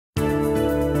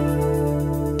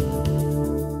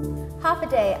Half a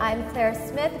day, I'm Claire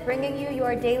Smith, bringing you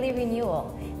your daily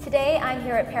renewal. Today, I'm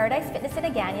here at Paradise Fitness in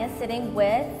Agania, sitting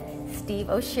with Steve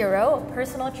Oshiro,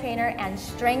 personal trainer and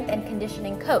strength and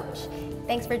conditioning coach.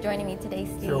 Thanks for joining me today,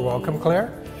 Steve. You're welcome,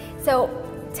 Claire. So,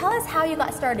 tell us how you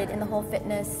got started in the whole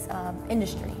fitness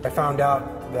industry. I found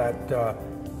out that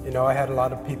I had a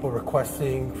lot of people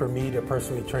requesting for me to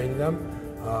personally train them,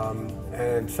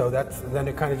 and so then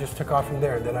it kind of just took off from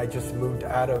there. And then I just moved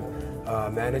out of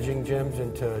managing gyms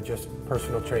into just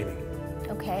personal training.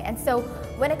 Okay, and so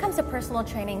when it comes to personal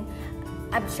training,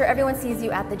 I'm sure everyone sees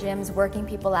you at the gyms working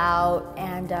people out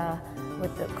and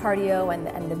with the cardio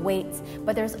and the weights,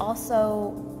 but there's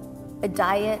also a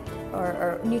diet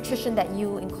or nutrition that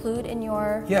you include in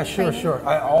your training? Sure.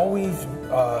 I always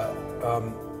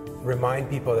remind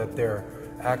people that there are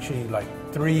actually like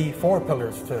 3-4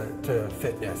 pillars to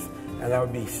fitness, and that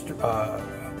would be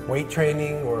weight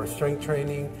training or strength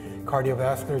training,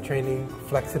 cardiovascular training,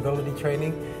 flexibility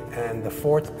training, and the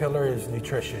 4th pillar is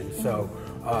nutrition. So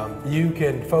you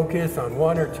can focus on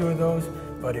 1 or 2 of those,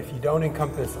 but if you don't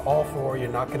encompass all 4, you're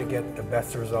not going to get the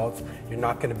best results. You're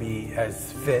not going to be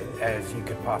as fit as you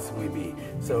could possibly be.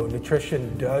 So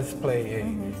nutrition does play a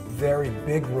very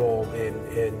big role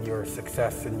in your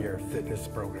success in your fitness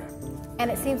program. And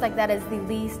it seems like that is the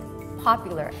least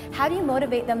popular. How do you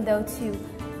motivate them though to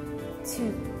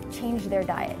change their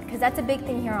diet? Because that's a big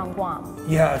thing here on Guam.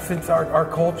 Yeah, since our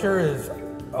culture is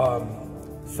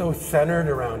so centered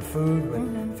around food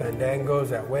with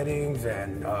fandangos at weddings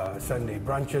and Sunday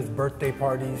brunches, birthday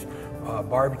parties,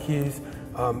 barbecues,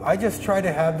 I just try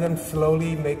to have them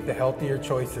slowly make the healthier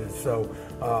choices. So,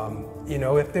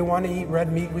 if they want to eat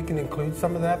red meat, we can include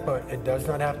some of that, but it does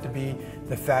not have to be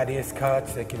the fattiest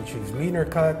cuts. They can choose leaner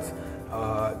cuts.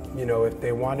 If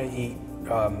they want to eat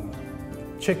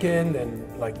chicken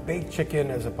and like baked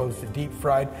chicken as opposed to deep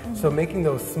fried. So making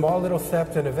those small little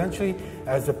steps, and eventually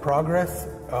as the progress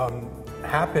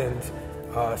happens,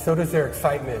 so does their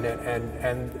excitement,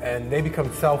 and they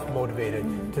become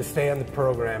self-motivated to stay on the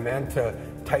program and to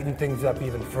tighten things up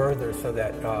even further so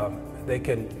that they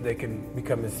can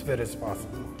become as fit as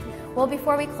possible. Well,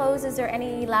 before we close, is there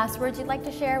any last words you'd like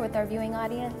to share with our viewing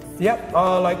audience? Yep,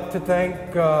 I'd like to thank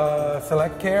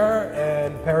SelectCare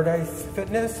and Paradise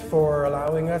Fitness for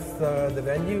allowing us the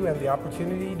venue and the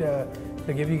opportunity to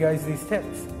give you guys these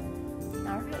tips.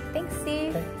 All right, thanks,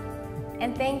 Steve. Okay.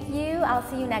 And thank you. I'll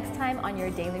see you next time on your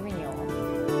Daily Renewal.